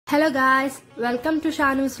Hello guys, welcome to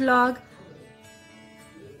Shanu's vlog.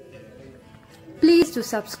 Please do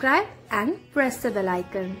subscribe and press the bell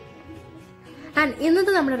icon. And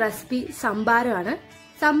ഇന്നത്തെ നമ്മുടെ recipe സംഭാരമാണ്.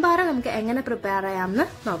 സംഭാരം നമുക്ക് എങ്ങനെ prepare ചെയ്യാമെന്ന്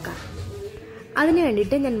നോക്കാം. അതിനു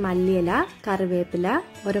വേണ്ടിയിട്ട് ഞാൻ മല്ലിയില, കറിവേപ്പില,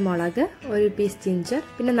 ഒരു മുളക്, ഒരു പീസ് ജിഞ്ചർ,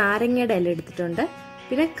 പിന്നെ നാരങ്ങയുടെ ഇല എടുത്തിട്ടുണ്ട്.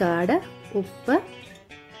 പിന്നെ കർഡ്, ഉപ്പ്,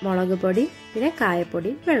 മുളക് പൊടി, പിന്നെ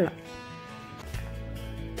കായപ്പൊടി, വെള്ളം.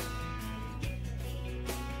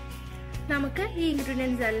 നമുക്ക് ഈ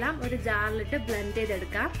ഇൻഗ്രീഡിയൻസ് എല്ലാം ഒരു ജാറിലിട്ട് ബ്ലെൻഡ്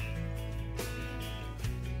ചെയ്തെടുക്കാം.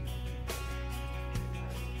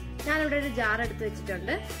 ഞാനിവിടെ ഒരു ജാർ എടുത്ത്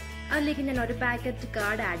വെച്ചിട്ടുണ്ട്. അതിലേക്ക് ഞാൻ ഒരു പാക്കറ്റ്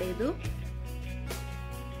കർഡ് ആഡ് ചെയ്തു.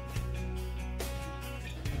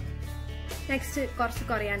 നെക്സ്റ്റ് കുറച്ച്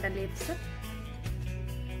കൊറിയാണ്ടർ ലീവ്സ്,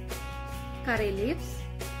 കറി ലീവ്സ്,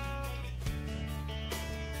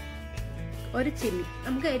 ഒരു ചില്ലി,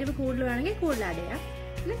 നമുക്ക് എരിവ് കൂടുതൽ വേണമെങ്കിൽ കൂടുതൽ ആഡ് ചെയ്യാം.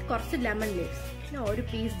 പിന്നെ കുറച്ച് ലെമൺ ലീവ്സ്, പിന്നെ ഒരു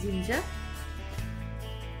പീസ് ജിഞ്ചർ,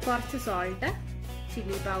 കുറച്ച് സോൾട്ട്,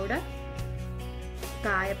 ചില്ലി പൗഡർ,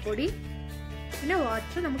 കായപ്പൊടി, പിന്നെ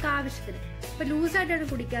വാട്ടർ നമുക്ക് ആവശ്യത്തിന്. ഇപ്പൊ ലൂസായിട്ടാണ്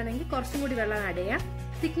കുടിക്കുകയാണെങ്കിൽ കുറച്ചും കൂടി വെള്ളം ആഡ് ചെയ്യാം.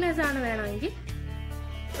 തിക്നെസ് ആണ് വേണമെങ്കിൽ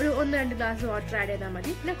ഒരു 1-2 ഗ്ലാസ് വാട്ടർ ആഡ് ചെയ്താൽ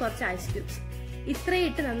മതി. പിന്നെ കുറച്ച് ഐസ് ക്യൂബ്സ്. ഇത്രയും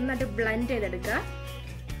ഇട്ട് നന്നായിട്ട് ബ്ലെൻഡ് ചെയ്തെടുക്കുക.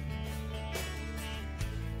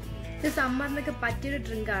 ഇത് സമ്മറിനൊക്കെ പറ്റിയൊരു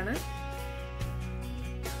ഡ്രിങ്ക് ആണ്.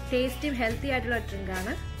 ടേസ്റ്റിയും ഹെൽത്തി ആയിട്ടുള്ള ഡ്രിങ്ക്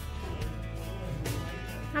ആണ്.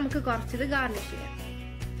 നമുക്ക് കുറച്ചിത് ഗാർണിഷ് ചെയ്യാം.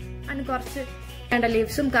 അതിന് കുറച്ച്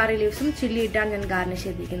ലീവ്സും കറി ലീവ്സും ചില്ലി ഇട്ടാണ് ഞാൻ ഗാർണിഷ്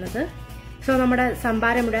ചെയ്തിരിക്കുന്നത്. സോ നമ്മുടെ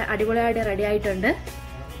സംഭാരം ഇവിടെ അടിപൊളിയായിട്ട് റെഡി ആയിട്ടുണ്ട്.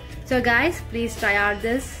 So guys, please try out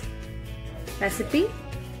this recipe,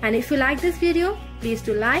 and if you like this video, please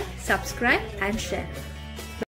do like, subscribe and share.